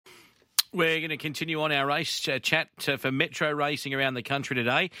We're going to continue on our race chat for Metro racing around the country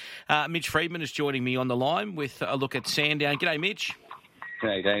today. Mitch Freedman is joining me on the line with a look at Sandown. G'day, Mitch.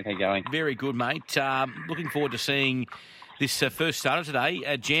 G'day, Dave. How you going? Very good, mate. Looking forward to seeing this first starter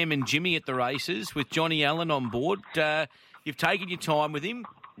today, Jam and Jimmy at the races with Johnny Allen on board. You've taken your time with him.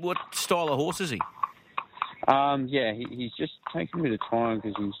 What style of horse is he? He's just taken a bit of time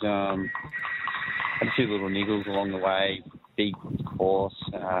because he's had a few little niggles along the way. Big horse.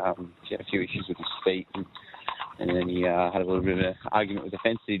 He had a few issues with his feet, and then he had a little bit of an argument with the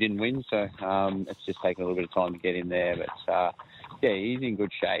fence that he didn't win. So it's just taken a little bit of time to get in there. But he's in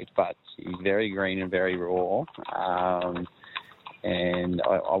good shape, but he's very green and very raw. And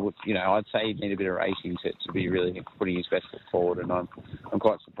I would, I'd say he'd need a bit of racing to be really putting his best foot forward. And I'm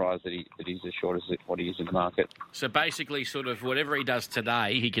quite surprised that he's as short as what he is in the market. So basically, sort of whatever he does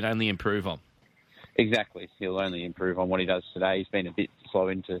today, he can only improve on. Exactly, he'll only improve on what he does today. He's been a bit slow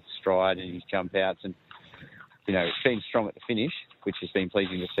into stride and his jump outs, and it's been strong at the finish, which has been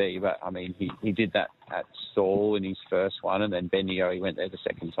pleasing to see. But I mean, he did that at Stall in his first one, and then Bendigo he went there the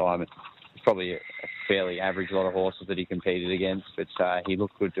second time. And it's probably a fairly average lot of horses that he competed against, but he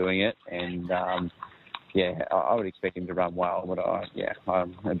looked good doing it. And I would expect him to run well, but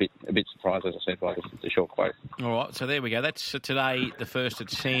I'm a bit surprised, as I said, by the short quote. All right, so there we go. That's today, the first at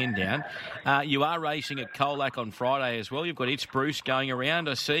Sandown. You are racing at Colac on Friday as well. You've got It's Bruce going around,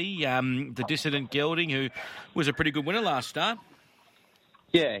 I see. The Dissident Gelding, who was a pretty good winner last start.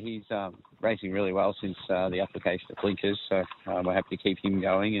 Yeah, he's racing really well since the application of Blinkers, so we're happy to keep him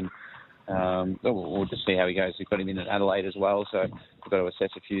going, and we'll just see how he goes. We've got him in at Adelaide as well, so we've got to assess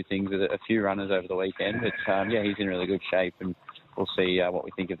a few things with a few runners over the weekend. But he's in really good shape, and we'll see what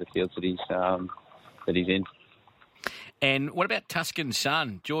we think of the fields that he's in. And what about Tuscan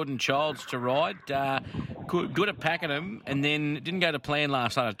Sun? Jordan Childs to ride. Good at Pakenham, and then didn't go to plan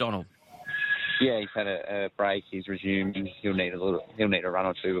last night at Donald. Yeah, he's had a break. He's resumed. He'll need a run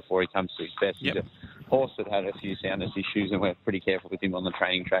or two before he comes to his best. Yep. He's a horse that had a few soundness issues, and we're pretty careful with him on the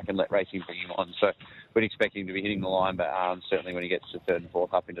training track and let racing bring him on. So we'd expect him to be hitting the line, but certainly when he gets to third and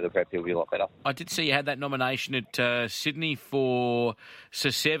fourth up into the prep, he'll be a lot better. I did see you had that nomination at Sydney for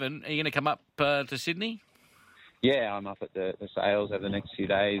Sir7. Are you going to come up to Sydney? Yeah, I'm up at the sales over the next few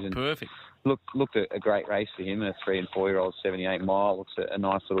days. And perfect. Looked a great race for him, a 3 and 4-year-old 78 mile. Looks a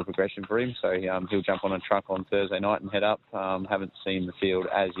nice little progression for him. So he'll jump on a truck on Thursday night and head up. Haven't seen the field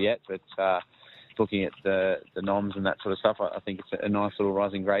as yet, but looking at the noms and that sort of stuff, I think it's a nice little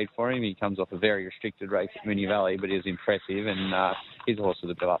rising grade for him. He comes off a very restricted race at Moonee Valley, but he was impressive, and he's a horse with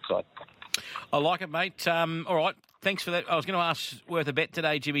a bit of upside. I like it, mate. All right. Thanks for that. I was going to ask worth a bet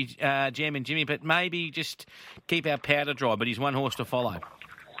today, Jam and Jimmy, but maybe just keep our powder dry, but he's one horse to follow.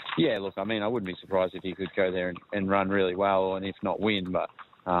 Yeah, look, I mean, I wouldn't be surprised if he could go there and run really well, and if not win, but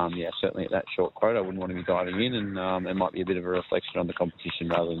certainly at that short quote, I wouldn't want to be diving in, and it might be a bit of a reflection on the competition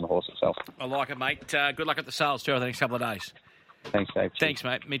rather than the horse itself. I like it, mate. Good luck at the sales tour over the next couple of days. Thanks, Dave. Thanks,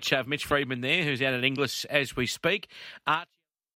 mate. Mitch Freedman there, who's out at Inglis as we speak.